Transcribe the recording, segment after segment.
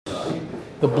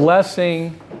the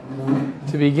blessing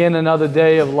to begin another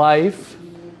day of life,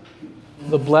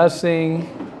 the blessing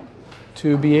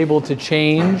to be able to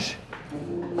change,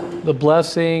 the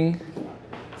blessing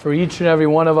for each and every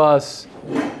one of us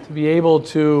to be able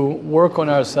to work on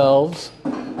ourselves.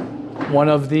 One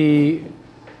of the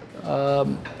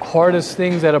hardest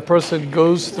things that a person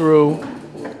goes through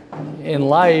in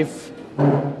life,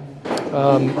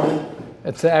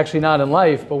 it's actually not in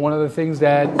life, but one of the things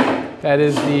that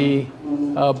is the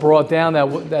brought down,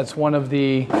 that's one of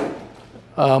the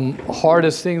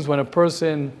hardest things when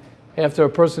after a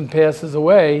person passes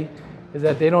away, is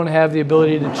that they don't have the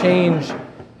ability to change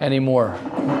anymore.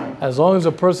 As long as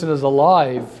a person is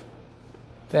alive,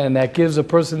 then that gives a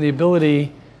person the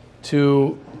ability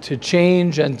to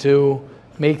change and to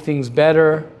make things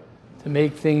better, to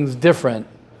make things different.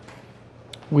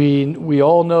 We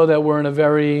all know that we're in a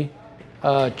very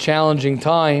challenging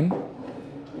time,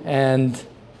 and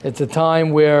it's a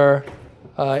time where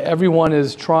everyone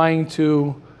is trying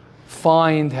to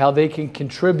find how they can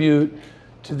contribute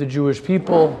to the Jewish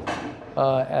people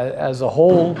as a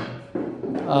whole.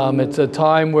 It's a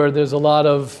time where there's a lot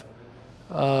of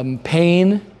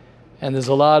pain, and there's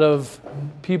a lot of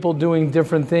people doing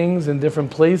different things in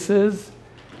different places.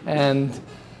 And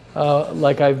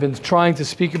like I've been trying to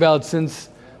speak about since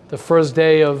the first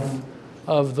day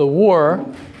of the war,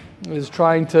 is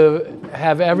trying to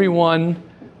have everyone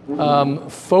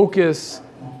focus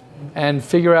and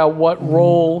figure out what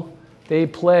role they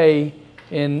play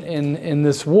in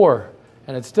this war.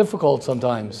 And it's difficult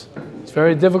sometimes. It's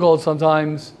very difficult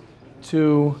sometimes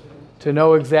to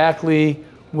know exactly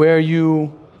where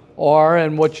you are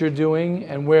and what you're doing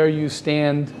and where you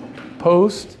stand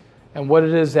post and what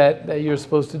it is that you're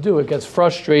supposed to do. It gets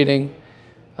frustrating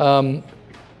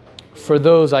for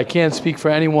those. I can't speak for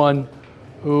anyone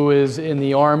who is in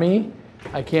the army.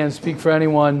 I can't speak for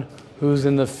anyone who's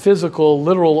in the physical,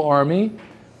 literal army,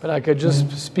 but I could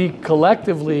just speak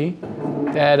collectively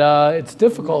that it's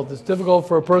difficult. It's difficult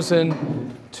for a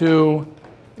person to,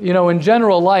 in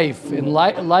general life,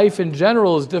 life in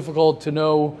general is difficult to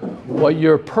know what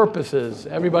your purpose is.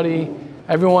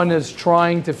 Everyone is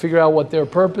trying to figure out what their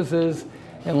purpose is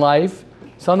in life.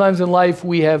 Sometimes in life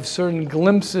we have certain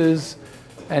glimpses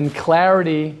and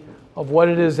clarity of what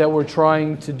it is that we're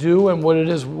trying to do and what it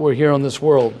is we're here on this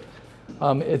world.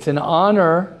 It's an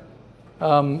honor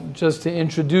just to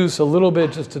introduce a little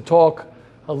bit, just to talk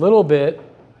a little bit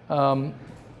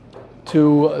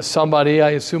to somebody.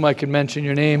 I assume I could mention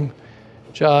your name,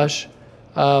 Josh.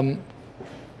 But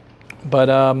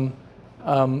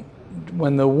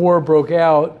when the war broke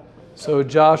out, so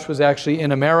Josh was actually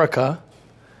in America,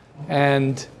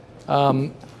 and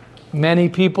many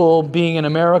people being in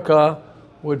America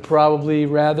would probably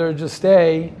rather just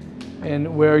stay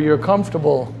in where you're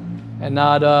comfortable and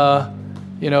not,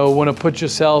 want to put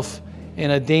yourself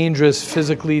in a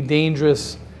physically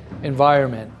dangerous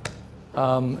environment.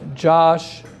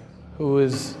 Josh,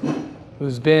 who's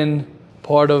been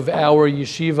part of our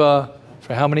yeshiva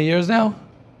for how many years now?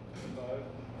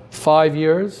 5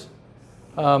 years.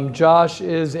 Josh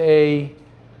is a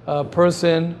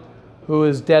person who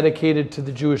is dedicated to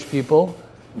the Jewish people,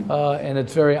 and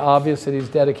it's very obvious that he's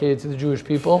dedicated to the Jewish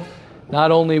people.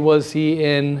 Not only was he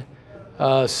in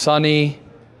sunny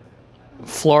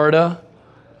Florida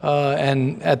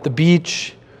and at the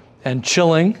beach and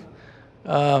chilling,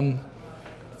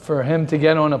 for him to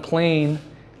get on a plane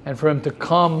and for him to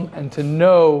come and to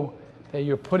know that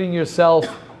you're putting yourself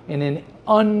in an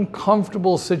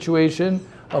uncomfortable situation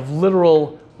of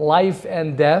literal life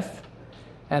and death,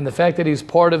 and the fact that he's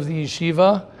part of the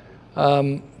yeshiva,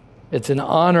 it's an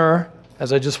honor.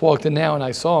 As I just walked in now and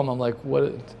I saw him, I'm like,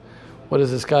 what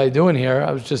is this guy doing here?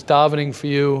 I was just davening for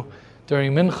you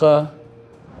during mincha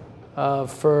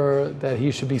for that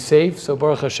he should be safe. So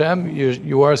Baruch Hashem,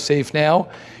 you are safe now.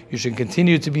 You should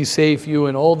continue to be safe, you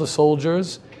and all the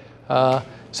soldiers. So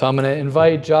I'm going to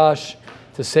invite Josh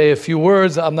to say a few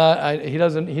words. He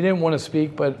didn't want to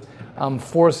speak, but I'm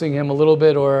forcing him a little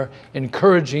bit or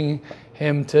encouraging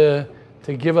him to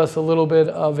give us a little bit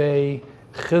of a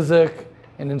chizuk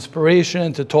and inspiration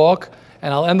and to talk.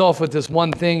 And I'll end off with this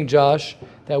one thing, Josh,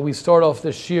 that we start off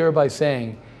this shir by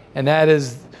saying, and that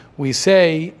is, we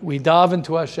daven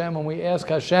to Hashem and we ask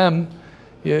Hashem,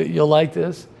 you'll like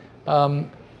this,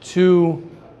 to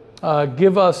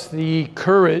give us the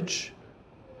courage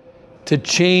to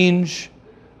change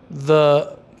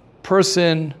the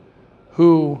person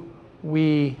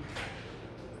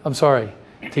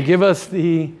to give us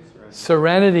the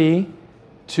serenity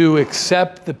to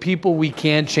accept the people we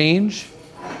can't change,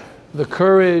 the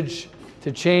courage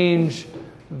to change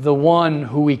the one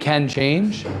who we can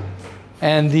change,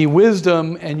 and the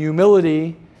wisdom and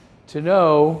humility to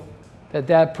know that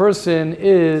that person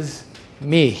is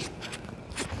me.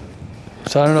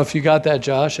 So I don't know if you got that,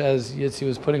 Josh, as Yitzi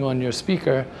was putting on your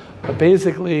speaker, but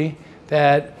basically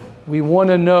that we want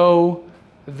to know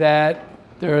that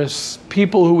there's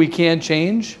people who we can't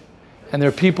change and there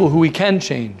are people who we can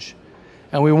change.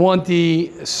 And we want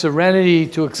the serenity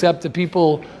to accept the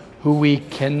people who we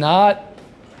cannot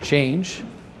change,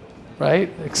 right?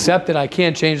 Accept that I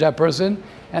can't change that person,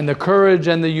 and the courage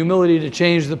and the humility to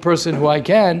change the person who I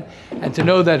can, and to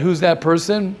know that who's that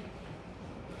person,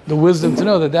 the wisdom to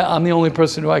know that I'm the only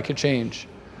person who I could change.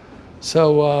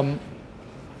 So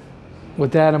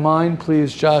with that in mind,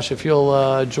 please, Josh, if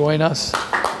you'll join us.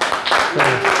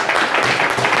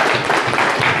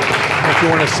 If you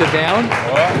want to sit down.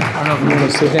 I don't know if you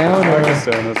want to sit down. I can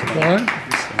stand. That's fine.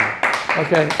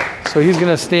 Okay, so he's going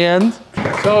to stand.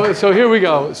 So here we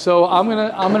go. So I'm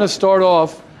gonna start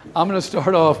off. I'm gonna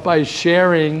start off by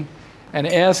sharing and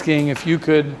asking if you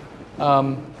could,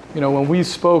 when we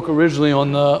spoke originally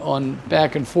on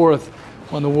back and forth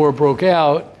when the war broke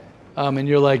out, and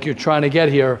you're trying to get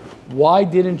here. Why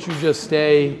didn't you just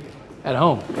stay at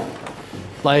home?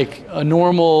 Like a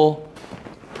normal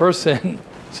person,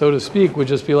 so to speak, would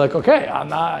just be like, okay, I'm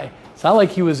not. It's not like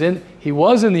he was in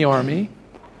the army,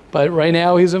 but right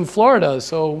now he's in Florida.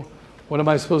 So what am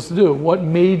I supposed to do? What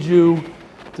made you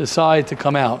decide to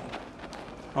come out?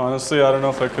 Honestly, I don't know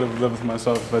if I could have lived with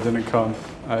myself if I didn't come.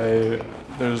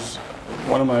 There's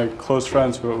one of my close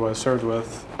friends who I served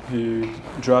with. He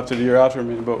dropped it a year after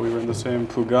me, but we were in the same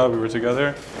pluga. We were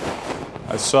together.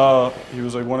 I saw he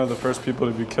was like one of the first people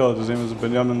to be killed. His name was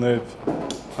Benjamin Lev.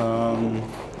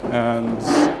 And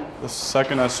the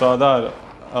second I saw that,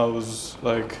 I was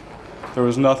like, there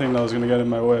was nothing that was going to get in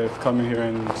my way of coming here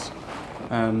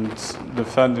and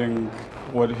defending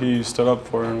what he stood up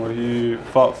for and what he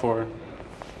fought for.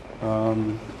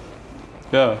 I've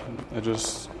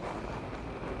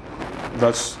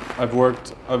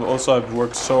worked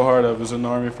so hard. I was in the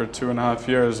army for 2.5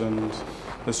 years, and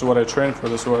this is what I trained for.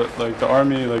 This is what, like, the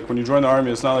army, like when you join the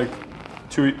army, it's not like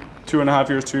 2.5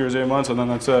 years, 2 years, 8 months, and then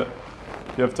that's it.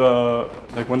 You have to,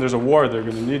 like, when there's a war, they're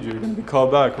going to need you. You're going to be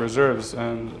called back, reserves,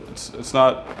 and it's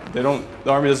not, the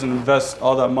army doesn't invest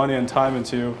all that money and time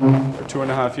into you for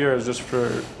 2.5 years just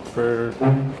for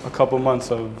a couple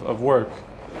months of work.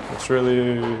 It's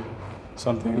really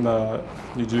something that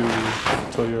you do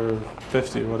until you're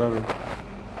 50, whatever.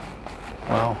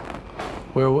 Wow.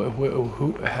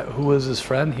 Who was his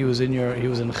friend? He was in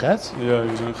Chetz? Yeah, he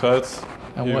was in Chetz.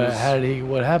 And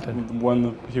what happened?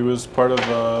 When he was part of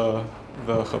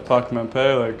the Chapak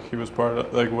Mempe, like he was part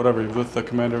of, like whatever, he was with the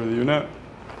commander of the unit.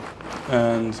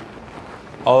 And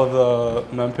all of the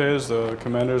Mempes, the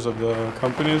commanders of the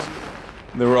companies,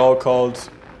 they were all called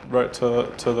right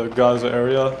to the Gaza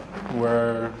area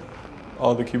where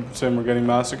all the kibbutzim were getting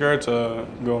massacred to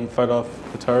go and fight off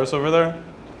the terrorists over there.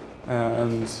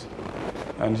 And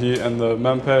the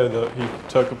Mempe, he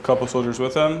took a couple soldiers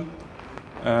with him.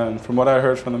 And from what I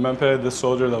heard from the Mempe, this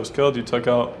soldier that was killed, he took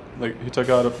out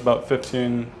about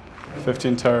 15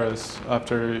 terrorists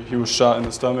after he was shot in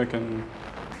the stomach, and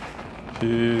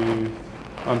he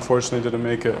unfortunately didn't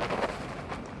make it.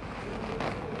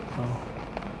 Oh.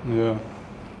 Yeah.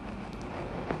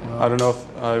 Wow. I don't know if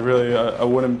I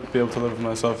wouldn't be able to live with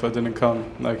myself if I didn't come.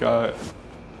 Like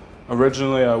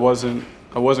originally I wasn't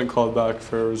called back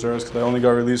for reserves because I only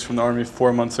got released from the army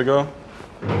 4 months ago.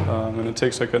 And it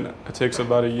takes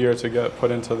about a year to get put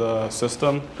into the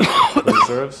system, the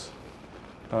reserves.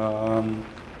 And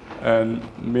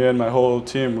me and my whole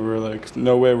team, we were like,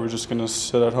 no way, we're just gonna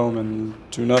sit at home and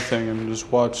do nothing and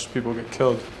just watch people get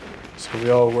killed. So we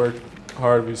all worked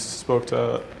hard.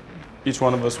 Each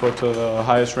one of us spoke to the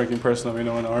highest ranking person that we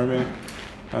know in the army,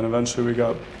 and eventually we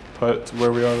got put to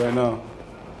where we are right now.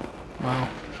 Wow.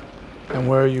 And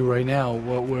where are you right now? If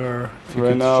you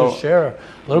right could now, just share a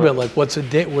little bit, like what's a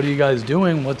day? What are you guys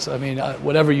doing?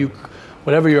 Whatever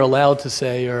you're allowed to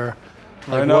say, or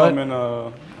like right now what?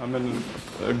 I'm in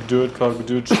a gdud called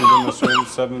Gdud Shmuel Ben Rachel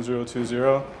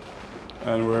 7020,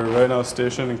 and we're right now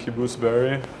stationed in Kibbutz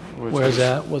Be'eri. Where's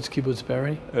that? What's Kibbutz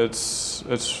Be'eri? It's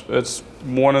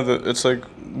one of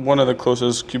the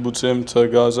closest kibbutzim to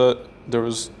Gaza. There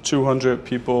was 200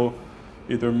 people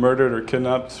either murdered or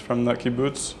kidnapped from that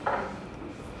kibbutz.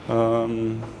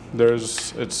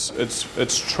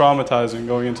 It's traumatizing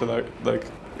going into that.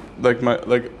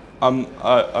 I'm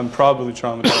probably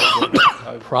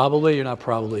traumatized. Probably? You're not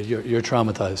probably. You're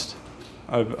traumatized.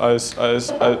 I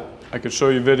could show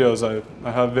you videos.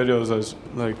 I have videos as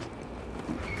like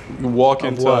you walk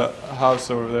into a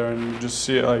house over there and you just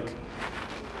see it, like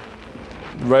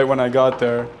right when I got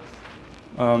there,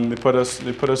 They put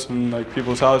us in like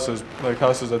people's houses, like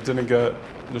houses that didn't get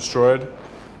destroyed,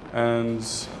 and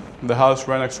the house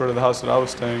right next door to the house that I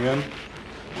was staying in.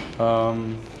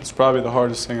 It's probably the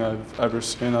hardest thing I've ever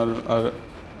seen. I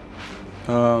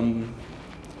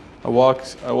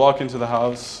walk into the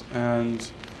house,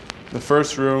 and the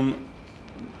first room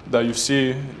that you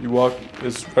walk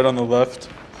is right on the left,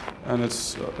 and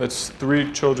it's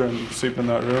 3 children sleep in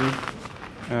that room,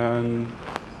 and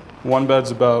one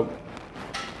bed's about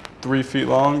 3 feet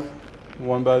long.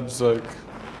 One bed's like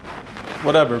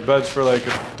whatever beds for like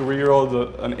a 3-year-old,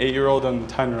 an 8-year-old, and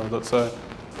a 10-year-old, let's say,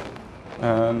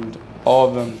 and all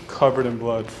of them covered in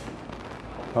blood.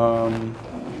 A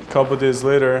couple of days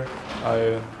later,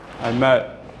 I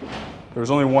met. There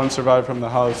was only one survivor from the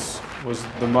house. Was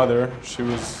the mother. She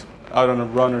was out on a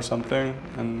run or something,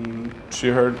 and she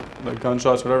heard like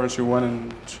gunshots, whatever, and she went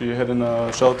and she hid in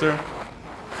a shelter.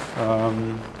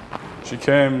 She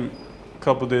came a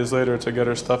couple days later to get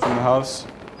her stuff in the house,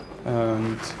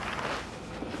 and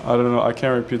I don't know, I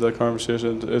can't repeat that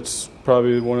conversation. It's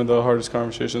probably one of the hardest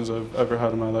conversations I've ever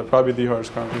had in my life. Probably the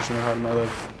hardest conversation I've had in my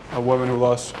life. A woman who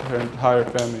lost her entire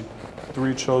family,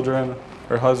 3 children,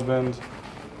 her husband.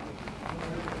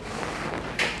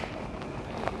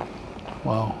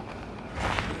 Wow.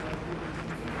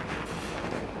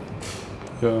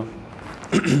 Yeah.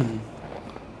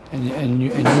 And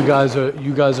you guys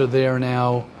are there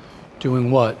now, doing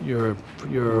what? You're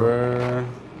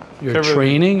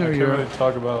training, or I can't really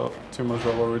talk about too much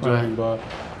about what we're doing, but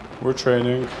we're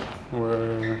training.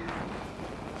 We're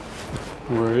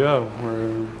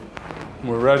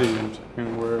ready,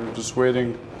 and we're just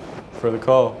waiting for the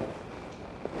call.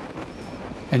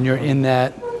 And you're in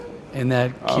that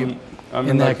kibbutz. I'm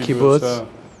in that kibbutz.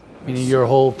 Meaning your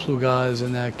whole pluga is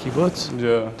in that kibbutz?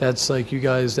 Yeah. That's like you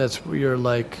guys, that's where you're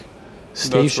like That's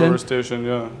where stationed? we're stationed,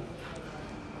 yeah.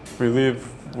 We leave.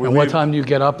 What time do you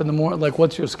get up in the morning? Like,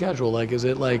 what's your schedule? Like, is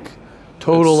it like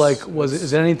total,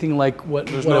 is it anything like what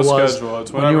it no was schedule.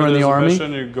 It's when you were in the Army?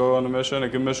 Mission, you go on a mission.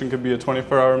 A mission could be a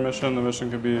 24-hour mission. The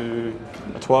mission could be a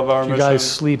 12-hour mission. You guys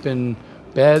sleep in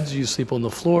beds? You sleep on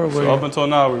the floor? So up until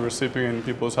now, we were sleeping in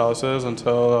people's houses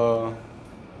until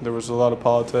there was a lot of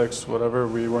politics, whatever.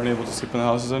 We weren't able to sleep in the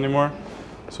houses anymore.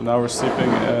 So now we're sleeping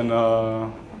in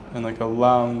like a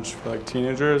lounge for like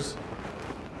teenagers.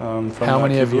 How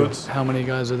many of you? How many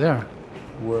guys are there?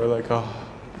 We're like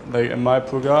in my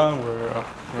pluga, we're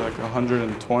like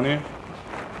 120.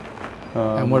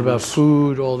 And what about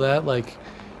food, all that? Like,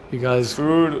 you guys?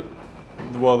 Food.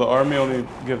 Well, the Army only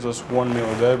gives us 1 meal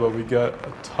a day, but we get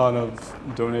a ton of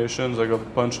donations. Like a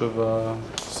bunch of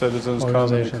citizens come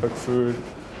and they cook food,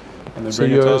 and they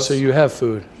bring it to us. So you have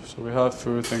food. So we have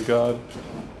food, thank God.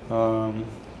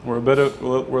 We're a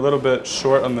little bit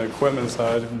short on the equipment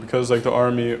side because like the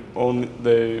Army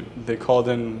they called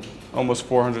in almost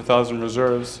 400,000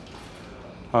 reserves.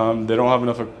 They don't have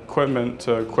enough equipment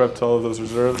to equip all of those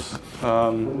reserves.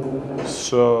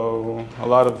 So a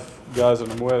lot of guys that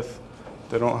I'm with,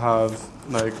 they don't have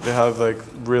they have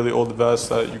really old vests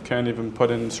that you can't even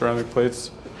put in ceramic plates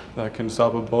that can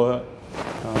stop a bullet.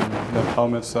 They have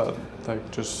helmets that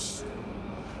just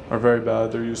are very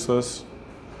bad. They're useless.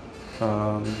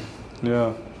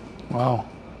 Yeah. Wow.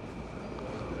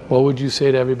 What would you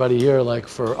say to everybody here? Like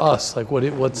for us, like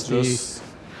what's just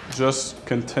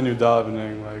continue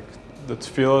davening. Like the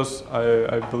tefilos,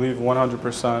 I believe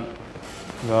 100%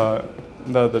 that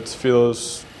the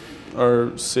tefilos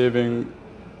are saving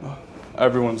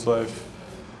everyone's life.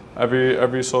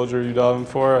 Every soldier you daven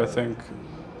for, I think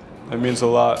it means a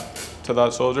lot to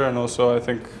that soldier, and also I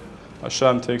think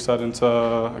Hashem takes that into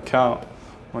account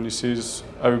when he sees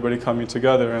everybody coming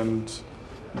together and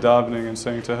davening and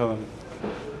saying Tehillim.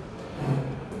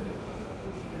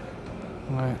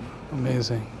 Right,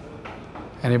 amazing.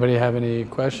 Anybody have any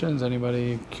questions?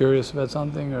 Anybody curious about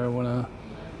something or want to?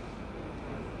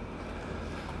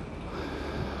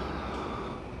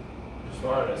 Just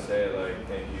wanted to say,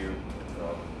 thank you.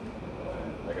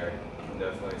 I can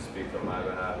definitely speak on my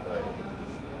behalf.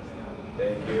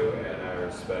 Thank you, and I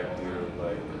respect you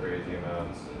crazy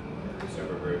amounts.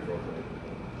 Super grateful for you.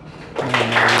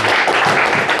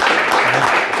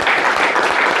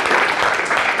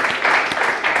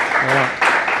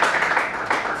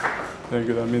 Thank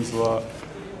you, that means a lot.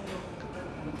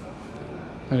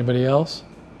 Anybody else?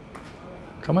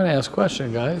 Come on, ask a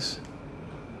question, guys.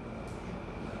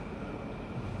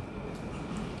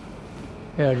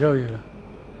 Yeah, go, Yuda. Do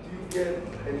you get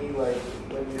any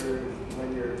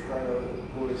when you're trying to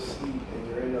go to sleep and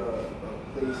you're in a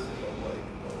place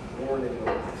of mourning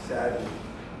or sadness?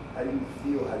 How do you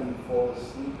feel? How do you fall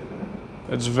asleep in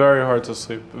that? It's very hard to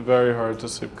sleep. Very hard to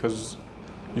sleep because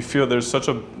you feel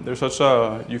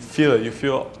you feel it. You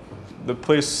feel the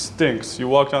place stinks. You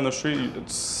walk down the street, it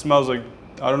smells like,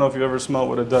 I don't know if you ever smelled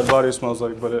what a dead body smells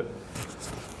like, but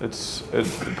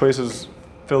the place is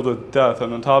filled with death.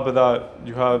 And on top of that,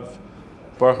 you have,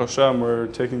 Baruch Hashem, we're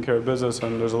taking care of business,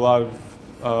 and there's a lot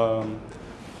of,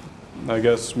 I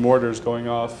guess, mortars going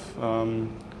off.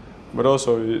 But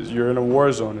also, you're in a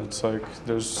war zone. It's like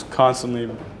there's constantly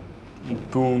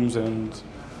booms and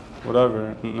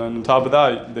whatever. And then on top of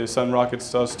that, they send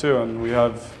rockets to us too, and we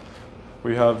have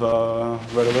red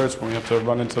alerts when we have to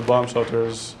run into bomb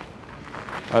shelters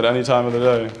at any time of the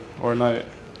day or night.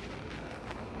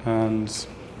 And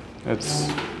it's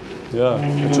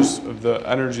just, the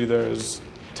energy there is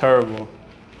terrible.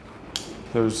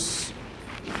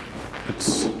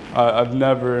 I've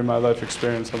never in my life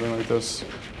experienced something like this.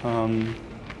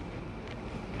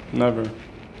 Never.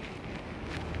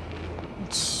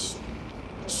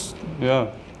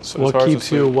 So what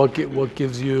keeps you? What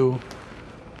gives you?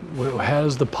 How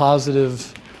does the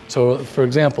positive? So, for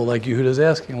example, like Yehuda's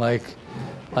asking,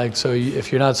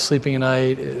 if you're not sleeping at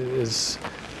night, is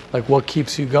like what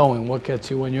keeps you going? What gets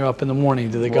you when you're up in the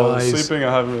morning? Do the guys? Sleeping,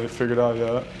 I haven't really figured out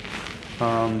yet.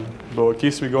 But what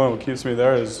keeps me going, what keeps me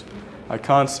there is, I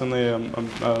constantly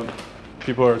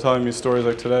people are telling me stories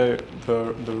like today.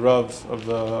 The Rav of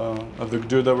the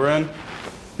dude that we're in,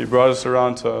 he brought us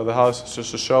around to the house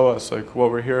just to show us like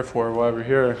what we're here for, why we're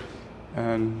here,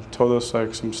 and told us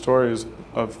like some stories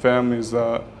of families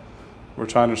that were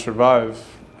trying to survive,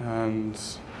 and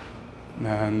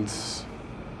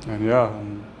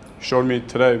showed me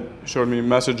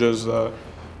messages that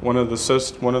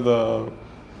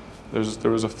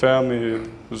there was a family,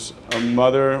 a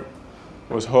mother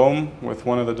was home with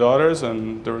one of the daughters,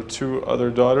 and there were two other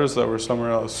daughters that were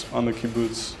somewhere else on the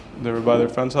kibbutz. They were by their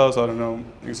friend's house. I don't know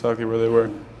exactly where they were.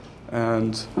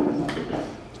 And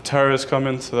terrorists come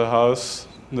into the house.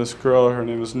 This girl, her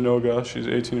name is Noga. She's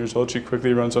 18 years old. She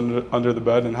quickly runs under the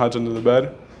bed and hides under the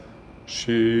bed.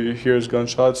 She hears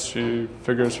gunshots. She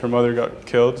figures her mother got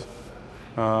killed.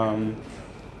 The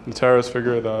terrorists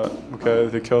figure that, okay,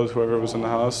 they killed whoever was in the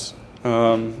house.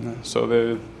 So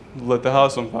they lit the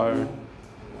house on fire.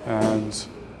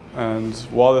 And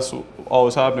while this all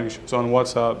was happening, she was on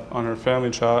WhatsApp on her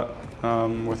family chat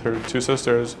with her two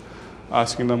sisters,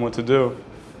 asking them what to do.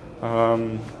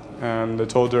 And they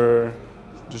told her,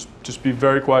 just be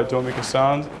very quiet, don't make a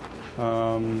sound,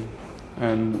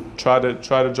 and try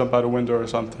to jump out a window or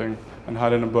something and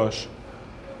hide in a bush.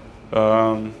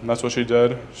 That's what she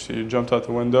did. She jumped out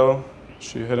the window.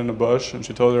 She hid in a bush, and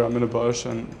she told her, I'm in a bush,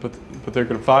 but they're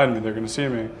gonna find me. They're gonna see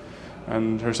me.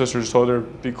 And her sister just told her,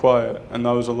 be quiet. And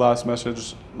that was the last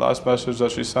message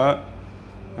that she sent.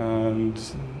 And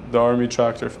the army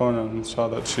tracked her phone and saw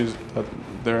that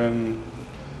they're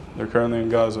currently in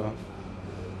Gaza.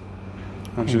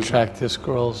 And tracked this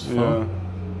girl's phone?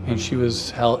 Yeah. And she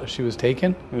was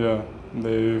taken? Yeah.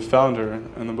 They found her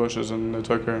in the bushes and they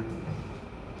took her.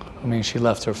 I mean, she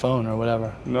left her phone or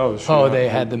whatever. No. They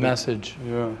had the message.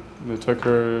 Yeah. They took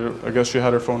her. I guess she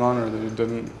had her phone on her. They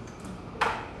didn't.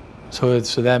 So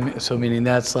meaning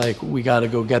that's like, we got to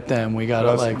go get them. We got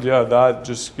to like. Yeah, that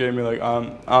just gave me like,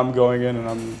 I'm going in and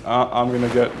I'm gonna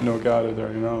get Noga out of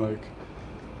there. You know, like,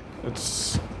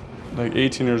 it's like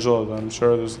 18 years old. I'm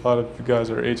sure there's a lot of guys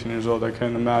that are 18 years old. I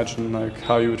can't imagine like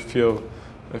how you would feel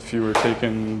if you were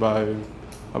taken by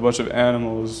a bunch of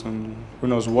animals and who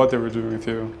knows what they were doing with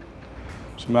you.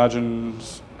 Just imagine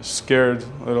scared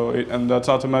little, and that's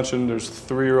not to mention there's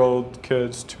 3-year-old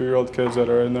kids, 2-year-old kids that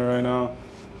are in there right now.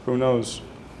 Who knows?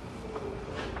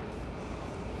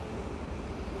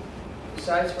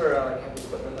 Besides for heavy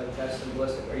equipment like vests and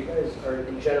ballistic, are you guys, or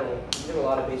in general, do you think a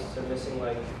lot of bases are missing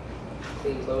like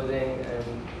clean clothing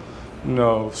and?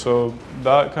 No, so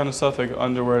that kind of stuff like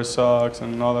underwear, socks,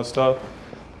 and all that stuff.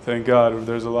 Thank God,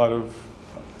 there's a lot of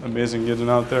amazing Yidden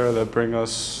out there that bring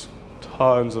us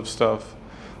tons of stuff.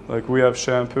 Like we have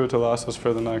shampoo to last us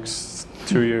for the next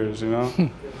 2 years, you know.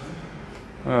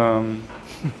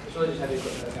 It's really just heavy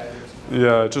equipment, okay?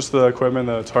 Yeah, just the equipment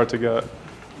that's hard to get.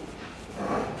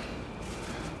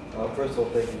 First of all,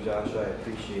 thank you, Josh. I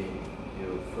appreciate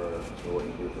you for what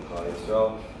you do for Klal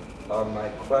Yisrael. My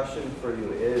question for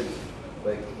you is,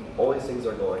 like, all these things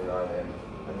are going on, and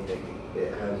I mean, you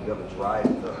have a drive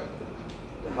to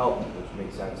help, which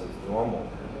makes sense, it's normal.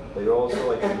 But you're also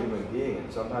like a human being,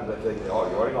 and sometimes I feel like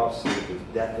you're running off sleep, there's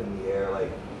death in the air,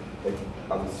 like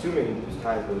I'm assuming there's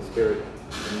times where the spirit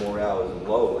and morale is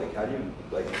low. Like, how do you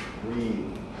like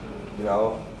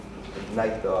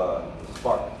ignite the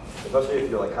spark? Especially if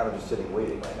you're like kind of just sitting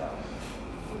waiting right now.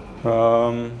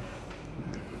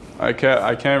 I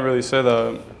can't really say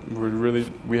that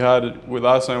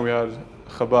last night we had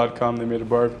Chabad come, they made a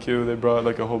barbecue, they brought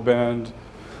like a whole band,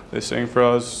 they sang for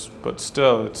us, but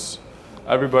still it's,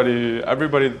 everybody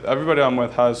I'm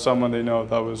with has someone they know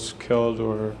that was killed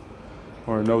or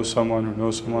knows someone who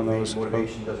knows someone that was killed.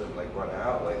 Motivation doesn't like run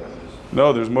out, like I'm just...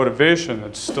 No, there's motivation,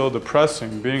 it's still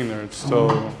depressing being there, it's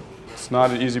still, it's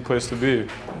not an easy place to be.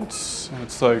 It's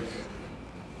like,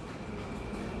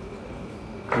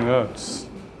 yeah, it's,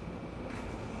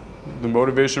 the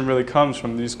motivation really comes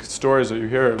from these stories that you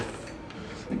hear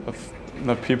of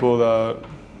the people that,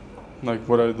 like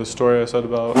the story I said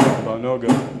about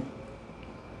Noga.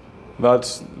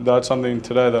 That's something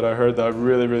today that I heard that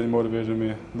really, really motivated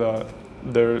me. That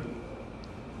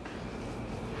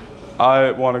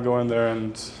I want to go in there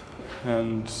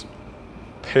and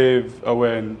pave a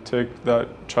way and take that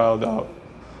child out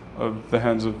of the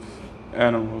hands of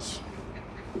animals.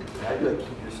 How do you like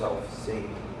keep yourself safe? You know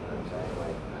what I'm saying?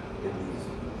 Like in these...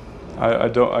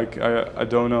 I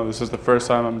don't know. This is the first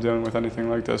time I'm dealing with anything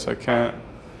like this. I can't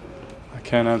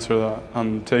answer that.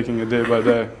 I'm taking it day by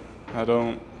day. I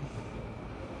don't.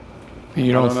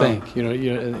 You don't know. think. You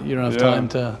don't have time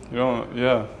to. You don't.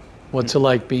 Yeah. What's it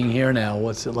like being here now?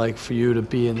 What's it like for you to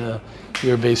be in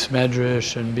your base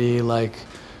medrash and be like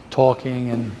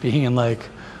talking and being in like?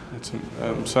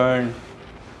 I'm saying,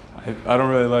 I don't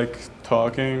really like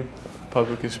talking,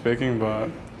 publicly speaking, but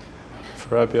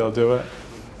for Rabbi I'll do it.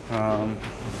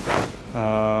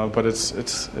 But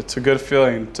it's a good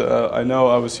feeling. I know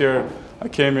I was here. I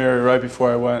came here right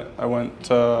before I went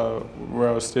where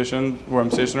I'm stationed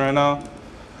right now,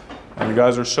 and the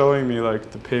guys were showing me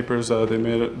like the papers that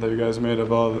you guys made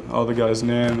of all the guys'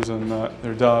 names and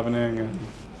their davening and.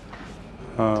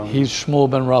 He's Shmuel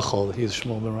Ben Rachel. He's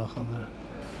Shmuel Ben Rachel there.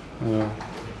 Yeah.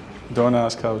 Don't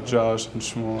ask how Josh and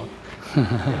Shmuel.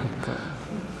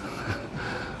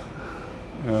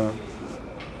 Yeah.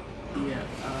 Yeah,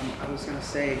 I was gonna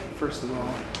say first of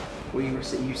all, what you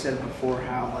said before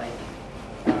how like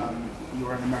you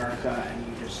were in America and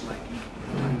you just like you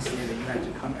couldn't say that you had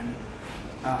to come and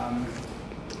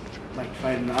like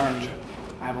fight in the army.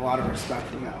 I have a lot of respect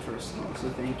for that first of all, so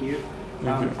thank you.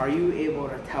 Are you able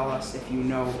to tell us if you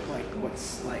know like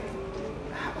what's like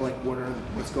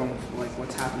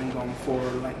what's happening going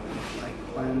forward, like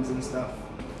plans and stuff?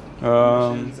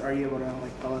 Are you able to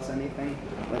like tell us anything,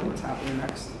 like what's happening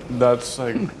next? That's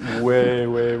like way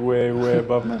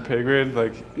above my pay grade.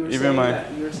 Like you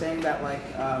were saying that like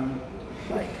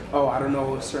oh, I don't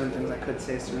know certain things I could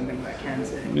say, certain things I can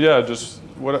say. Yeah, just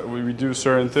what we do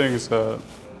certain things that.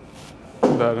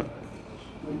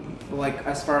 Like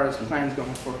as far as plans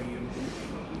going forward,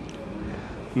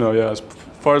 No, yeah. As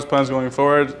far as plans going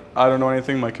forward, I don't know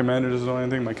anything. My commander doesn't know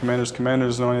anything. My commander's commander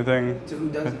doesn't know anything. So who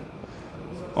doesn't?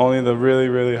 Only the really,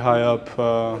 really high up.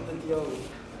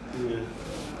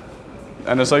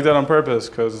 And it's like that on purpose,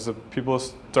 because if people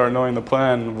start knowing the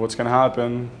plan of what's going to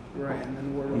happen, right, and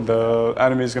then the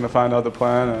enemy's going to find out the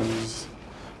plan, and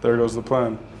there goes the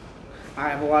plan. I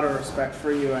have a lot of respect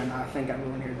for you, and I think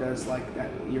everyone here does, like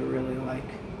that. You're really like,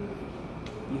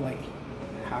 you like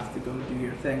have to go do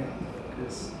your thing,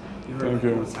 because you heard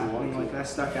like, what's happening. Like that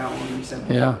stuck out when you said,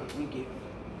 yeah. Thank you.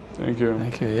 Thank you.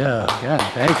 Thank you. Yeah. Again,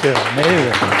 thank you.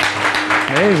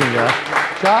 Amazing, Josh.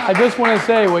 I just want to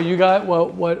say what you got.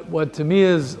 What to me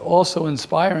is also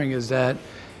inspiring is that,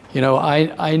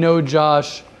 I know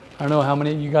Josh. I don't know how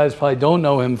many of you guys probably don't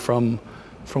know him from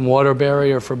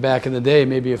Waterbury or from back in the day.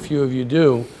 Maybe a few of you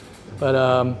do,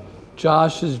 but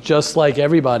Josh is just like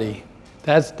everybody.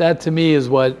 That to me is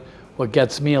what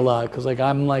gets me a lot, because like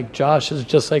I'm like Josh is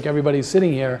just like everybody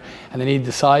sitting here, and then he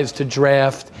decides to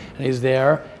draft and he's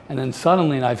there, and then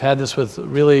suddenly, and I've had this with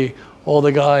really all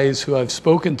the guys who I've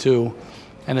spoken to,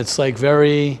 and it's like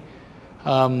very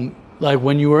like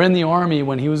when you were in the army,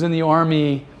 when he was in the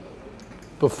army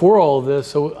before all of this,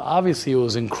 so obviously it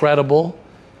was incredible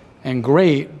and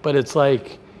great, but it's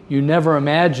like you never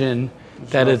imagine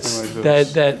that it's like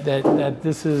that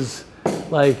this is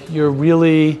like you're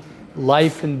really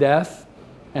life and death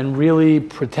and really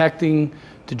protecting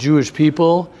the Jewish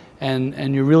people,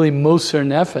 and you're really moser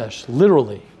nefesh,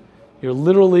 literally. You're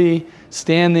literally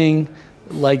standing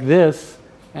like this,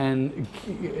 and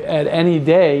at any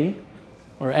day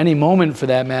or any moment for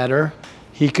that matter,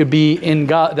 he could be in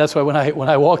God. That's why when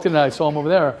I walked in and I saw him over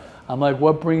there, I'm like,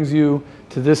 what brings you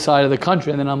to this side of the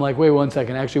country? And then I'm like, wait 1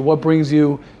 second, actually, what brings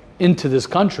you into this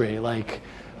country? Like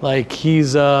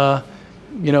he's,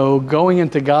 going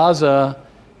into Gaza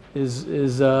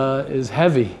is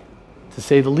heavy, to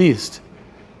say the least.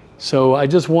 So I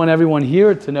just want everyone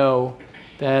here to know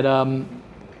that,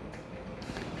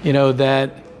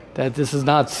 that this is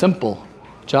not simple.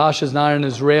 Josh is not an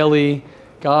Israeli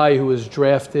guy who was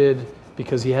drafted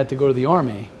because he had to go to the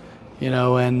army,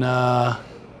 and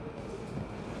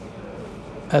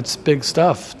that's big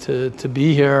stuff to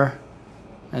be here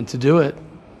and to do it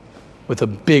with a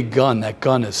big gun. That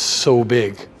gun is so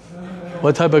big.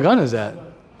 What type of gun is that?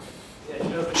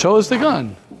 Show us the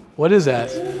gun. What is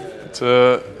that? It's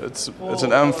an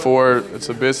M4. It's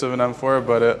a base of an M4,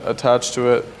 but attached to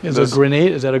it Is a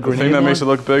grenade? Is that a grenade? The thing that launcher? makes it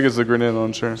look big is the grenade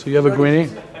launcher. So you have a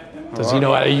grenade? Does he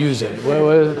know how to use it?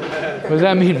 What does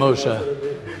that mean, Moshe?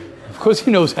 Of course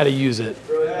he knows how to use it.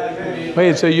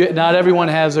 Wait, so not everyone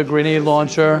has a grenade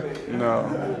launcher? No.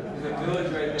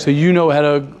 So you know how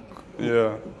to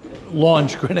Yeah.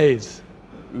 launch grenades?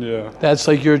 Yeah. That's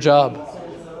like your job?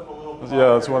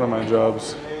 Yeah, that's one of my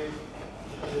jobs.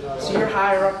 So you're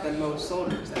higher up than most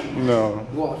soldiers then? No.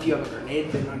 Well, if you have a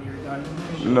grenade thing on your gun.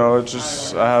 No, it's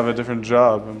just I have a different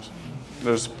job.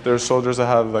 There's soldiers that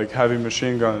have like heavy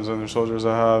machine guns, and there's soldiers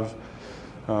that have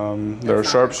there are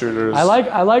sharpshooters. I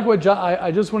like what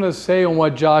I just want to say on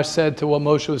what Josh said to what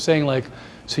Moshe was saying. Like,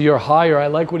 so you're higher. I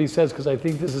like what he says because I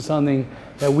think this is something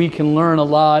that we can learn a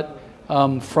lot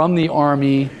from the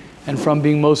army and from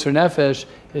being Moser Nefesh.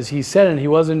 Is he said, and he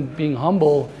wasn't being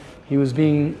humble, he was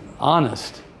being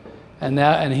honest,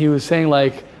 and he was saying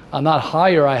like, I'm not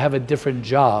higher. I have a different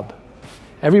job.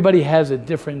 Everybody has a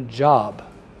different job.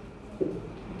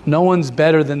 No one's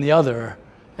better than the other.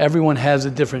 Everyone has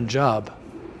a different job.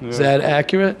 Yeah. Is that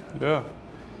accurate? Yeah,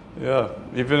 yeah.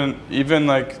 Even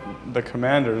like the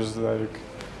commanders, like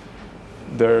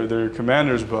they're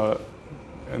commanders, but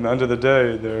at the end of the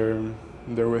day,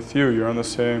 they're with you. You're on the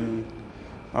same,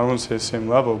 I wouldn't say same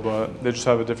level, but they just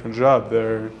have a different job.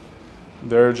 Their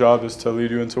job is to lead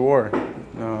you into war.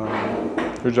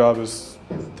 Your job is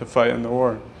to fight in the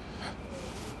war.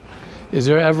 Is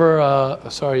there ever,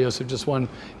 sorry Yosef, just one,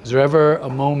 is there ever a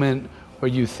moment where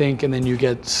you think and then you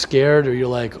get scared, or you're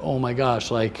like, oh my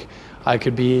gosh, like I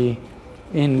could be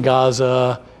in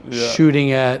Gaza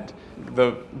shooting at...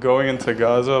 Going into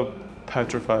Gaza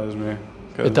petrifies me.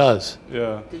 It does?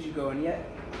 Yeah. Did you go in yet?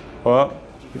 What?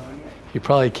 Did you go in yet? You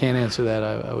probably can't answer that,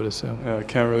 I would assume. Yeah, I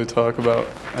can't really talk about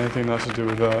anything that has to do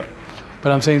with that.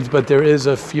 But I'm saying, but there is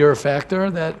a fear factor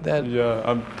that... Yeah,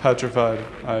 I'm petrified.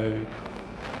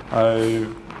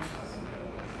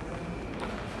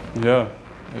 Yeah,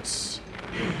 it's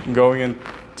going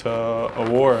into a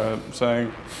war. I'm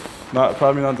saying,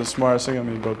 probably not the smartest thing of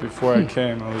me, but before I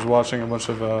came, I was watching a bunch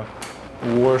of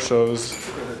war shows,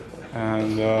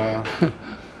 and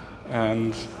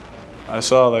and I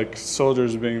saw like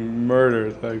soldiers being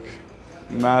murdered, like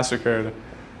massacred,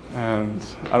 and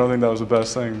I don't think that was the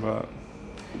best thing, but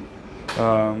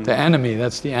the enemy,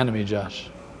 that's the enemy, Josh.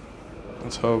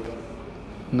 Let's hope.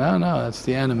 No, that's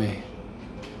the enemy.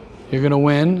 You're going to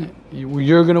win.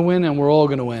 You're going to win, and we're all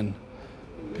going to win.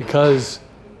 Because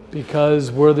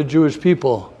we're the Jewish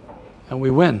people, and we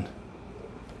win.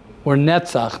 We're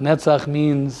Netzach. Netzach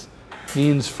means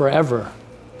forever.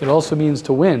 It also means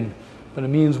to win, but it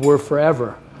means we're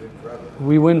forever.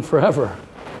 We win forever.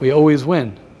 We always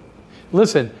win.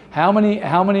 Listen, how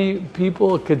many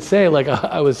people could say, like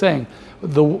I was saying,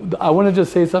 I want to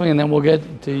just say something, and then we'll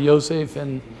get to Yosef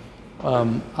and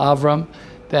Avram,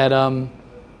 that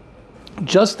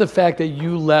just the fact that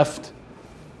you left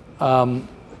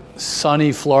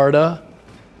sunny Florida,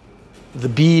 the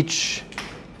beach,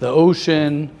 the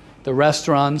ocean, the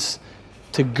restaurants,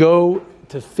 to go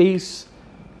to face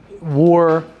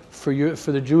war for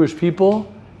the Jewish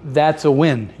people, that's a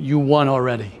win. You won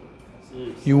already.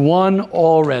 You won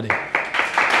already. You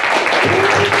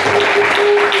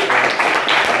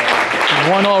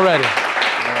won already.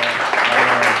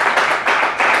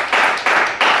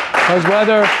 Because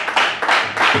whether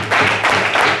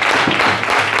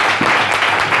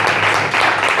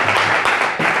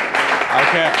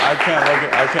I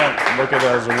can't look at it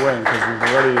as a win because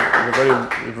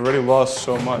we've already lost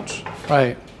so much.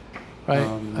 Right.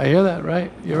 I hear that.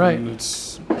 Right, you're right.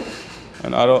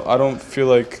 And I don't feel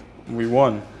like we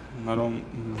won.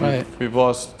 We've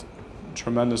lost a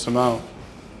tremendous amount.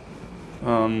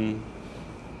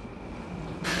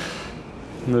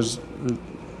 There's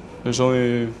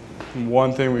only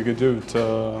one thing we could do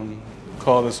to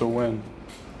call this a win.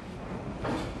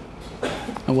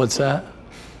 And what's that?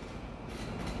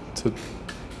 To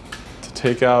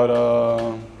take out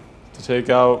I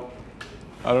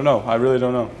don't know. I really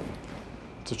don't know.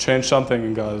 To change something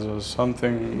in Gaza, what's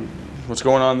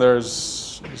going on there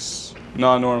is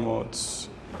not normal. It's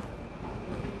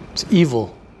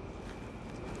evil.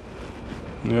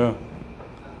 Yeah.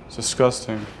 It's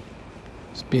disgusting.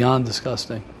 It's beyond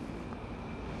disgusting.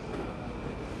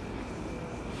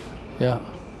 Yeah.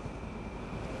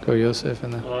 Go Yosef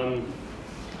and then.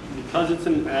 because it's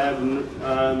an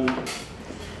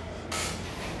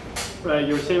right,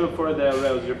 you were saying before that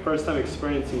it was your first time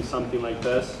experiencing something like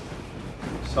this.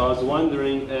 So I was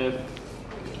wondering if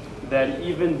that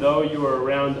even though you were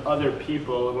around other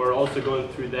people who are also going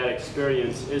through that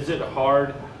experience, is it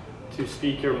hard to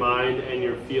speak your mind and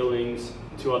your feelings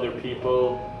to other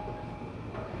people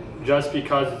just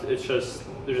because it's just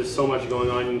there's just so much going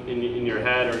on in your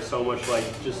head, or so much like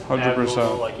just 100%.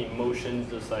 abnormal like emotions,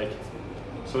 just like,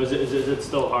 so is it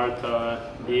still hard to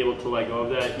be able to let go of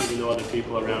that even though other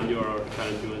people around you are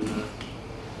kind of doing that?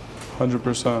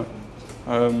 100%.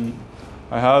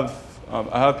 I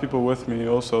have people with me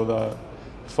also that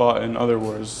fought in other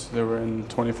wars. They were in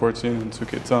 2014 in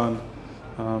Tuketan.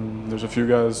 There's a few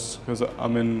guys, because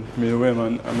I'm in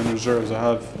Miluim, I'm in reserves. I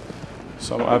have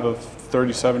a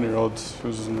 37-year-old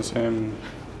who's in the same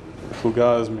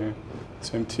Kuga as me,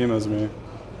 same team as me,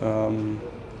 and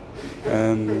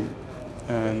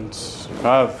I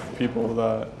have people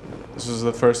that this is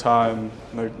the first time,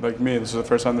 like me, this is the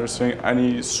first time they're seeing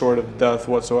any sort of death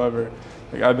whatsoever.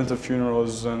 Like, I've been to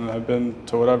funerals and I've been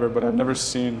to whatever, but I've never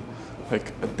seen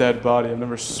like a dead body. I've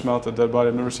never smelt a dead body.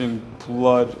 I've never seen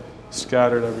blood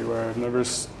scattered everywhere. I've never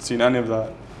seen any of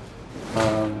that.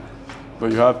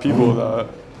 But you have people that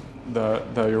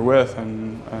you're with,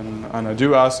 and I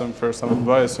do ask them for some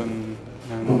advice and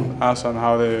ask them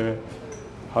how they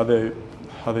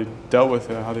dealt with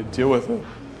it, how they deal with it.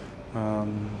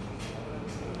 And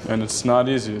it's not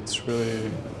easy. It's really,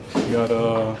 you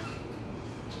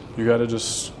gotta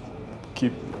just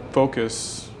keep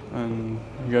focus, and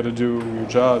you gotta do your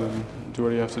job and do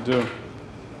what you have to do. You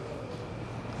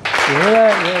hear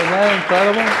that? Isn't that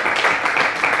incredible?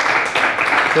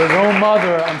 His own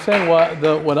mother, I'm saying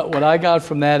what I got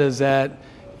from that is that,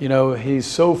 you know, he's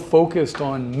so focused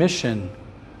on mission,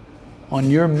 on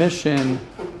your mission,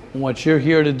 on what you're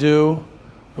here to do,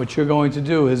 what you're going to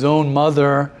do. His own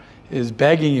mother is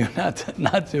begging you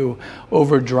not to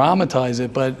over dramatize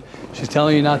it, but she's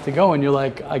telling you not to go, and you're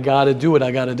like, I gotta do what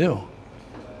I gotta do.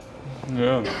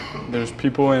 Yeah, there's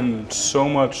people in so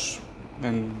much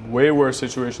and way worse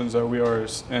situations than we are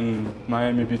in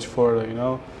Miami Beach, Florida, you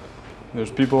know?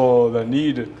 There's people that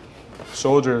need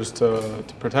soldiers to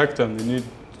protect them. They need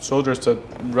soldiers to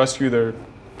rescue their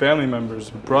family members,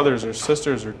 brothers or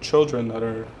sisters or children that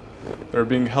are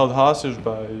being held hostage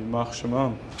by Yimach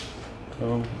Shemam.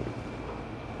 So,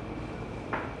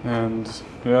 and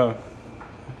yeah,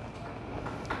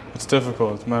 it's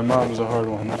difficult. My mom's a hard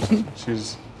one.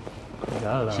 She's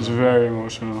very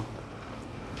emotional.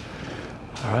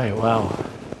 All right, wow.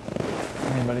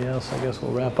 Anybody else? I guess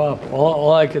we'll wrap up.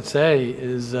 All I could say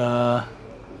is,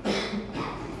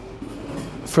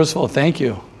 first of all, thank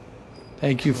you.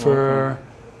 Thank you for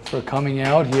coming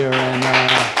out here, and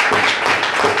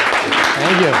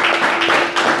thank you.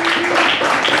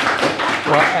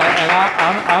 Well, and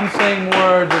I'm saying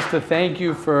more just to thank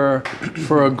you for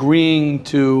agreeing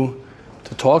to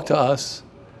talk to us.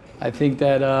 I think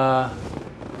that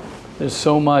there's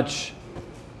so much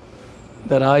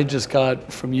that I just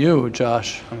got from you,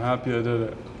 Josh. I'm happy I did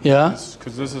it. Yeah?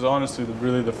 Because this is honestly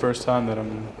really the first time that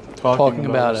I'm talking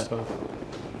about this stuff.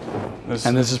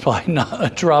 And this is probably not a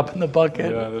drop in the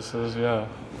bucket. Yeah, this is, yeah.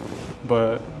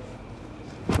 But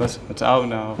it's out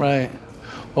now. Right.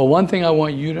 Well, one thing I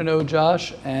want you to know,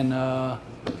 Josh, and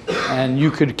you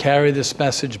could carry this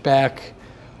message back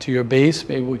to your base.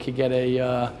 Maybe we could get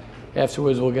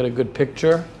afterwards we'll get a good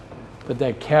picture. But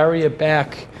that carry it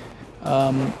back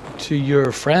to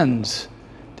your friends,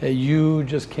 that you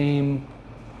just came,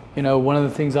 you know, one of the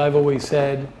things I've always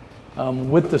said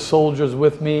with the soldiers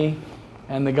with me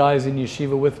and the guys in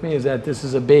yeshiva with me is that this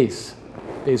is a base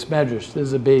medrash. This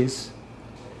is a base,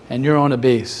 and you're on a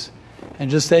base.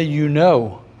 And just that you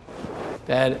know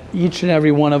that each and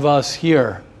every one of us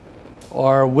here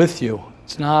are with you.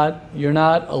 You're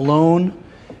not alone,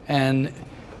 and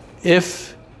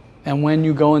if and when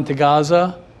you go into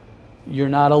Gaza, you're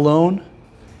not alone,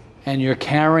 and you're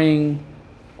carrying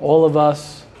all of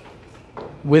us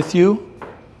with you.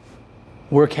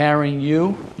 We're carrying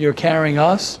you. You're carrying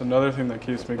us. It's another thing that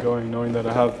keeps me going, knowing that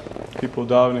I have people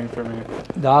davening for me.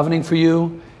 Davening for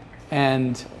you,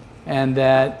 and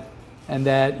that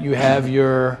you have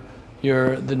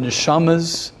the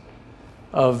neshamas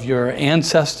of your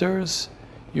ancestors.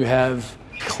 You have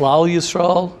Klal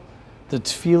Yisrael, the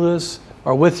tefilos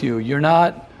are with you. You're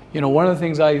not. You know, one of the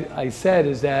things I said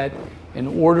is that in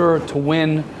order to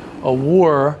win a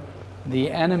war,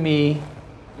 the enemy,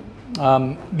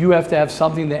 you have to have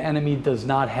something the enemy does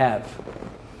not have.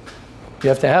 You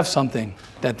have to have something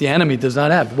that the enemy does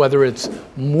not have, whether it's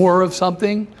more of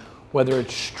something, whether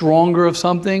it's stronger of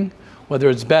something, whether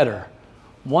it's better.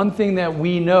 one thing that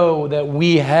we know that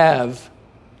we have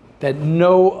that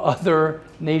no other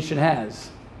nation has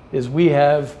is we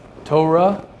have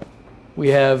Torah, we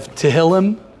have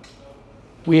Tehillim,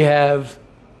 we have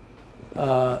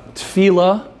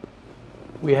Tefillah,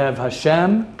 we have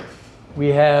Hashem, we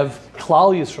have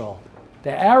Klal Yisrael.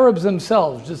 The Arabs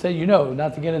themselves, just so you know,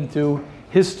 not to get into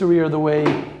history or the way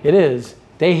it is,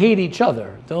 they hate each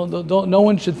other. No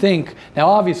one should think. Now,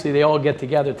 obviously, they all get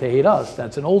together to hate us.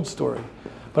 That's an old story.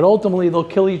 But ultimately, they'll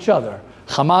kill each other.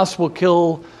 Hamas will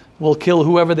kill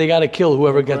whoever they got to kill.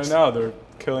 Whoever gets. Right now, they're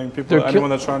killing people. Anyone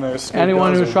that's trying to escape.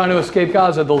 Anyone Gaza. who's trying to escape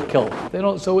Gaza, they'll kill. They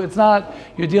don't. So it's not.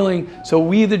 You're dealing. So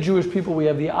we, the Jewish people, we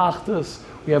have the Achdus.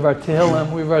 We have our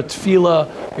Tehillim. We have our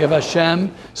Tefillah. We have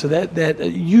Hashem. So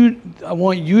I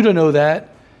want you to know that.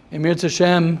 Emir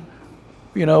Hashem.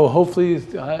 Hopefully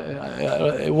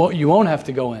you won't have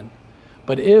to go in.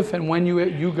 But if and when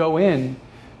you go in,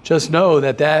 just know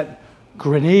that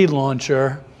grenade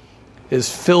launcher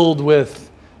is filled with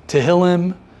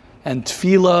Tehillim and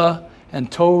Tefillah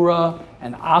and Torah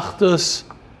and Achdus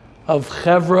of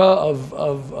Chevra,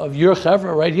 of your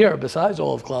Chevra right here, besides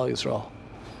all of Klal Yisrael.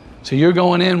 So you're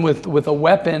going in with a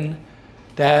weapon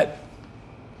that,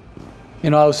 I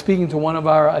was speaking to one of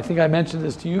I think I mentioned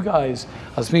this to you guys.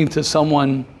 I was speaking to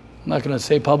someone, I'm not going to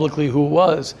say publicly who it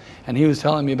was, and he was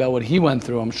telling me about what he went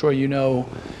through. I'm sure one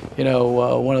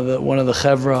of the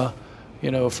Chevra,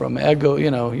 from Ego,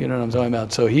 you know what I'm talking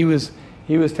about. So he was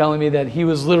telling me that he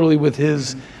was literally with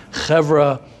his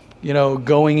Chevra,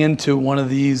 going into one of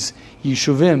these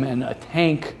yeshuvim, and a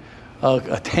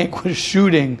tank was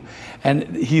shooting.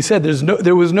 And he said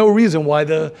there was no reason why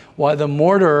the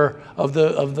mortar of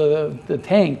the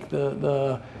tank,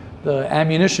 the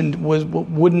ammunition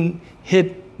wouldn't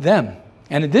hit them,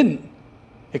 and it didn't.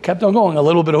 It kept on going, a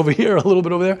little bit over here, a little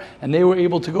bit over there, and they were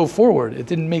able to go forward. It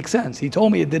didn't make sense. He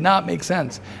told me it did not make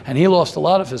sense, and he lost a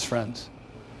lot of his friends.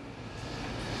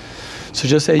 So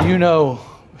just say,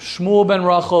 Shmuel Ben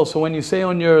Rachel. So when you say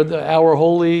on our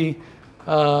holy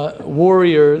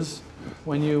warriors,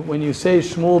 when you say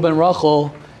Shmuel Ben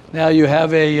Rachel, now you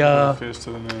have a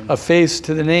face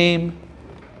to the name.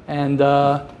 And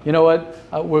you know what?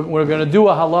 We're going to do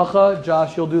a halacha.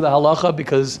 Josh, you'll do the halacha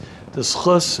because the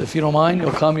schus, if you don't mind,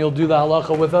 you'll do the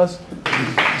halacha with us.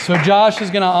 So Josh is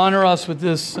going to honor us with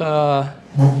this,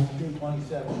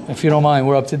 if you don't mind.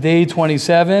 We're up to day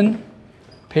 27,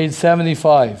 page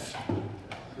 75.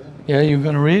 Yeah, you're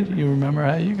going to read? You remember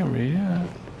how you can read? Yeah.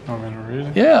 I'm going to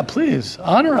read? Yeah, please.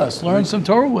 Honor us. Learn some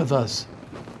Torah with us.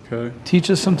 Okay. Teach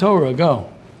us some Torah. Go.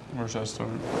 Where should I start?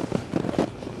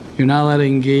 You're not allowed to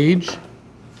engage.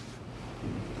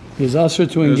 It is usher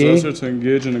to engage. It is usher to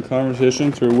engage in a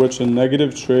conversation through which a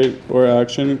negative trait or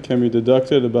action can be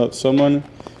deducted about someone,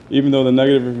 even though the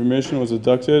negative information was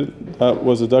deducted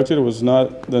was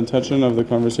not the intention of the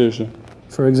conversation.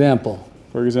 For example,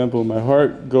 my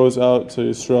heart goes out to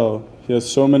Yisrael. He has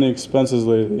so many expenses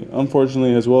lately.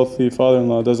 Unfortunately, his wealthy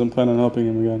father-in-law doesn't plan on helping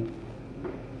him again.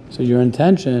 So your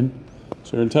intention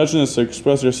is to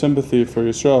express your sympathy for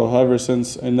Yisrael. However,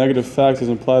 since a negative fact is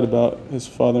implied about his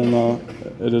father-in-law,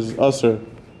 it is usher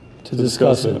to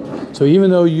discuss it. So even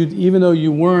though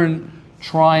you weren't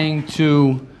trying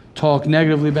to talk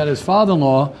negatively about his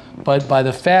father-in-law, but by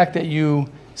the fact that you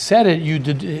said it,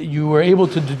 you were able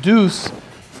to deduce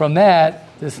from that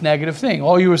this negative thing.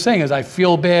 All you were saying is, I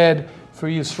feel bad for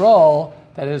Yisrael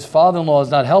that his father-in-law is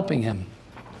not helping him.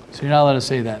 So you're not allowed to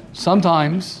say that.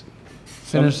 Sometimes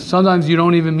you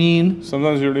don't even mean.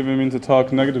 Sometimes you don't even mean to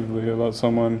talk negatively about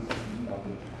someone.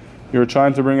 You're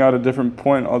trying to bring out a different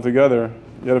point altogether.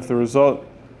 Yet if the result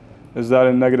is that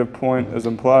a negative point is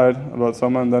implied about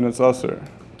someone, then it's usher.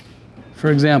 For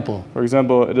example,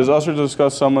 it is usher to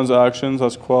discuss someone's actions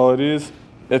as qualities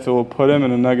if it will put him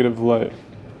in a negative light,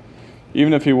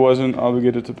 even if he wasn't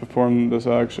obligated to perform this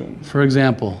action. For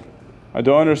example, I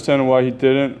don't understand why he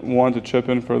didn't want to chip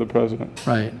in for the president.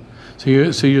 Right. So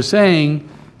you're saying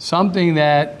something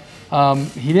that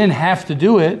he didn't have to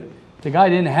do it. The guy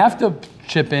didn't have to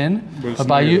chip in,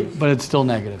 but it's still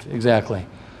negative. Exactly.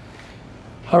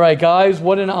 All right, guys.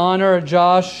 What an honor,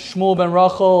 Josh, Shmuel Ben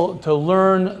Rachel, to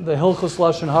learn the Hilchos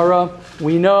Lashon Hara.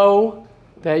 We know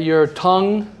that your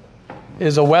tongue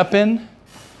is a weapon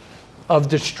of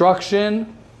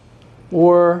destruction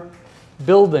or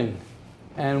building.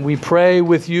 And we pray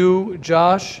with you,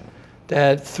 Josh,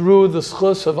 that through the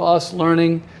schus of us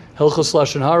learning Hilchos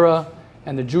Lashon Hara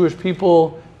and the Jewish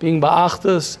people being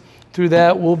ba'achdus, through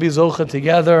that we'll be zocha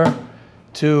together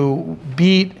to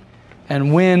beat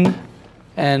and win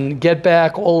and get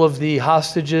back all of the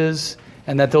hostages,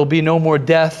 and that there'll be no more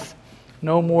death,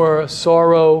 no more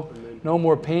sorrow, no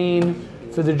more pain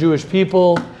for the Jewish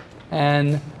people.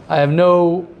 And I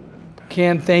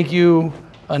can't thank you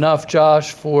enough,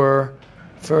 Josh, for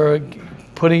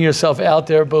putting yourself out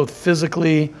there both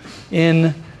physically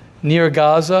near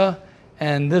Gaza.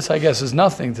 And this, I guess, is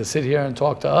nothing. To sit here and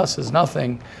talk to us is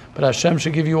nothing. But Hashem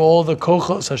should give you all the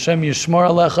kochos. Hashem yishmar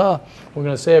alecha. We're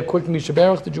going to say a quick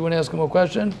Mishaberach. Did you want to ask him a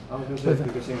question? I was going to say if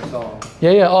we could sing a song.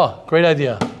 Yeah. Oh, great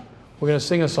idea. We're going to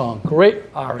sing a song. Great,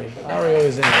 Ari. Ari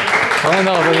always in it. I don't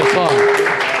know about the song.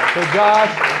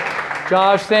 So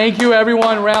Josh, thank you,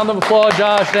 everyone. Round of applause,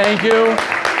 Josh. Thank you.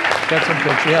 Get some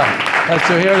pictures. Yeah. Let's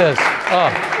hear this.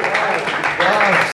 Oh.